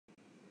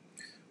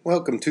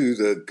Welcome to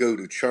the Go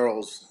to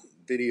Charles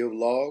video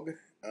log.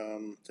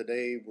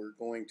 Today we're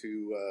going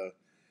to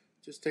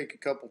just take a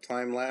couple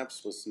time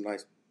lapse with some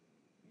nice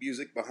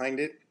music behind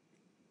it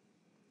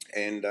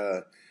and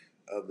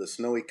of the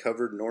snowy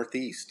covered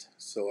Northeast.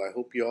 So I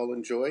hope you all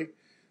enjoy.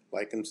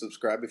 Like and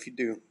subscribe if you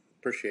do.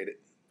 Appreciate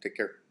it. Take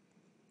care.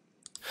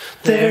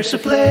 There's a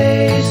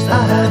place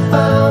I have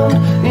found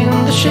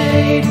in the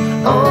shade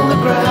on the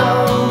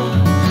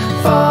ground,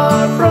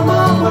 far from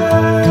all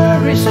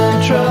worries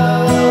and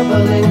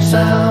troubling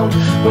sound.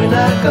 When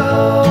I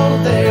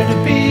go there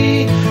to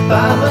be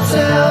by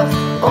myself,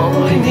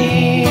 only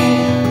me,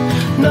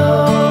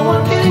 no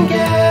one can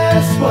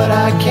guess what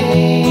I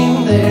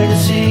came there to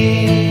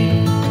see.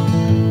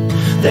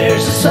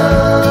 There's a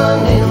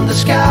sun in the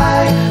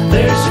sky,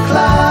 there's a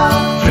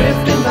cloud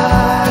drifting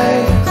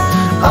by,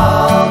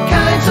 all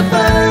kinds of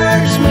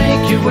birds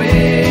make you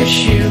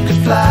wish you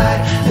could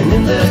fly. And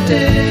in the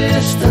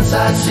distance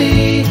I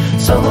see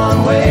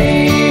someone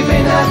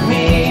waving at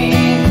me.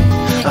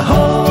 I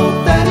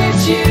hope that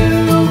it's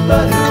you,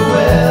 but who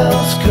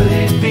else could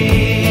it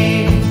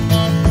be?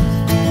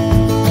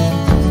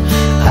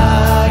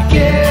 I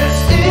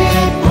guess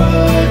it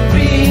would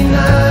be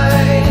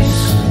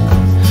nice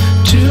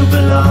to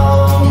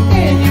belong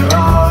in your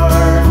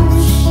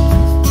arms.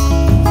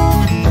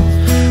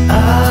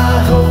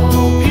 I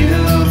hope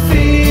you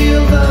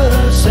feel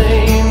the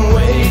same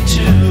way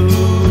too.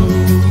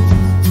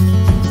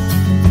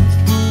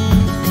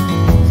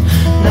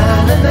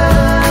 Na na na.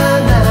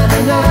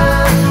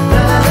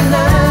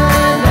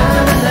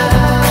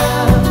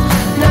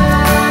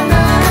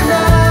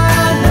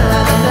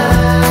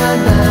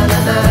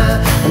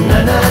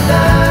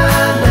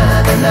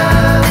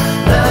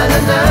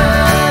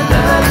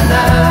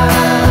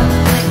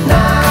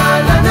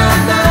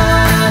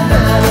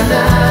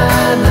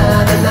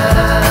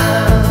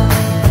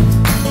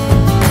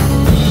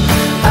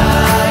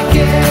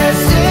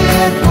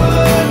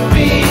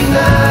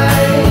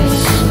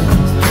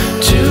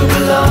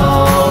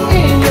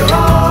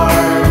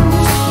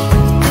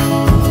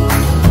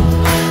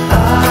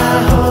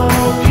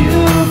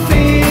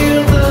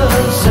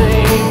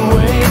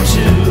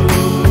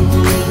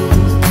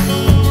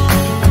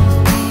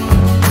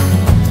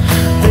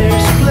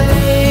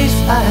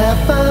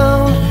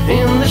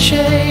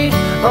 Shade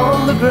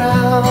on the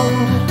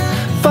ground,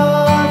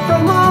 far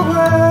from all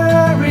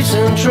worries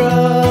and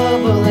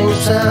troubling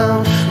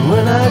sound.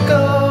 When I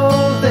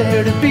go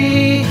there to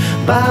be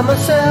by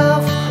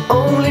myself,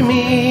 only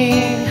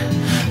me,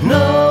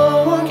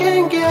 no one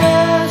can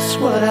guess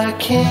what I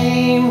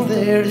came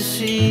there to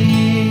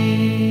see.